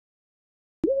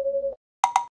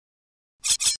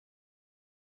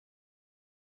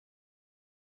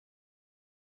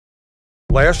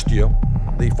Last year,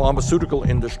 the pharmaceutical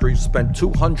industry spent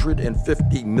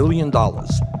 $250 million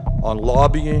on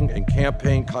lobbying and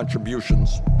campaign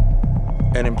contributions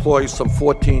and employs some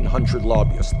 1,400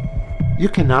 lobbyists. You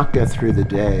cannot get through the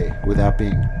day without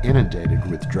being inundated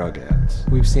with drug ads.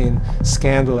 We've seen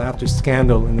scandal after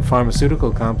scandal in the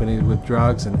pharmaceutical companies with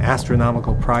drugs and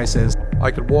astronomical prices. I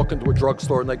could walk into a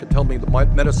drugstore and they could tell me that my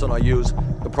medicine I use,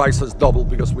 the price has doubled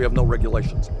because we have no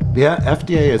regulations. The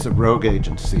FDA is a rogue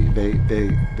agency.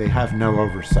 They have no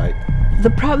oversight. The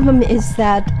problem is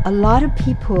that a lot of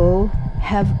people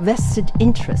have vested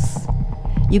interests.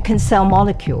 You can sell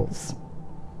molecules.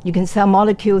 You can sell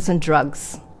molecules and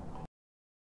drugs.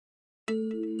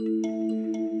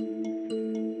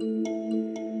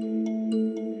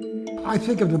 I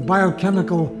think of the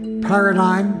biochemical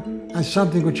paradigm as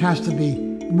something which has to be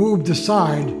moved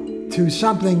aside to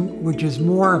something which is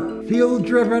more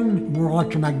field-driven, more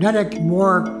electromagnetic,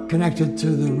 more connected to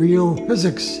the real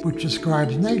physics which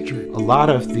describes nature. A lot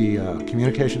of the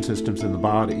communication systems in the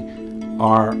body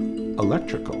are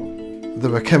electrical.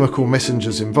 There are chemical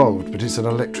messengers involved, but it's an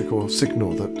electrical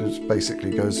signal that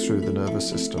basically goes through the nervous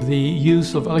system. The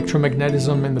use of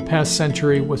electromagnetism in the past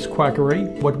century was quackery.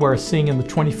 What we're seeing in the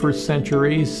 21st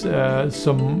century is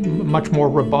some much more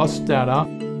robust data.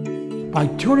 By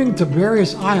tuning to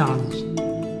various ions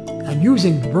and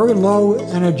using very low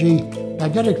energy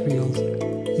magnetic fields,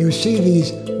 you see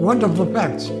these wonderful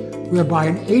effects whereby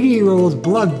an 80-year-old's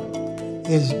blood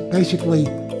is basically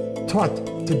taught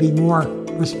to be more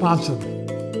responsive.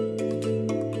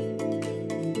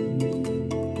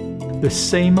 The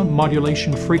same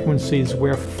modulation frequencies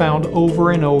were found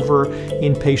over and over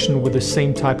in patients with the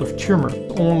same type of tumor.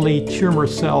 Only tumor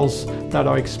cells that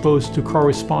are exposed to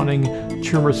corresponding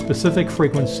tumor-specific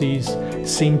frequencies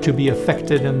seem to be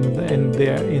affected in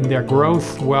their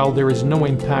growth, while there is no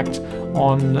impact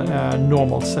on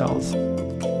normal cells.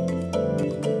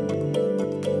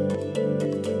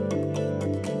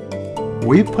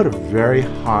 We put a very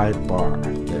high bar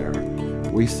there.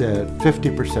 We said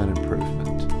 50% improvement.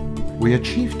 We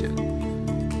achieved it.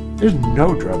 There's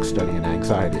no drug study in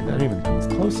anxiety that even comes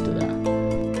close to that.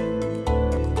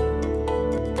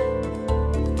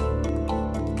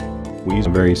 We use a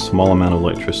very small amount of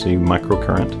electricity,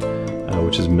 microcurrent,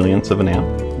 which is millionths of an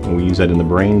amp. And we use that in the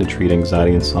brain to treat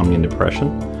anxiety, insomnia, and depression.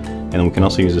 And we can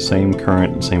also use the same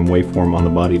current, the same waveform on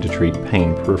the body to treat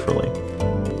pain peripherally.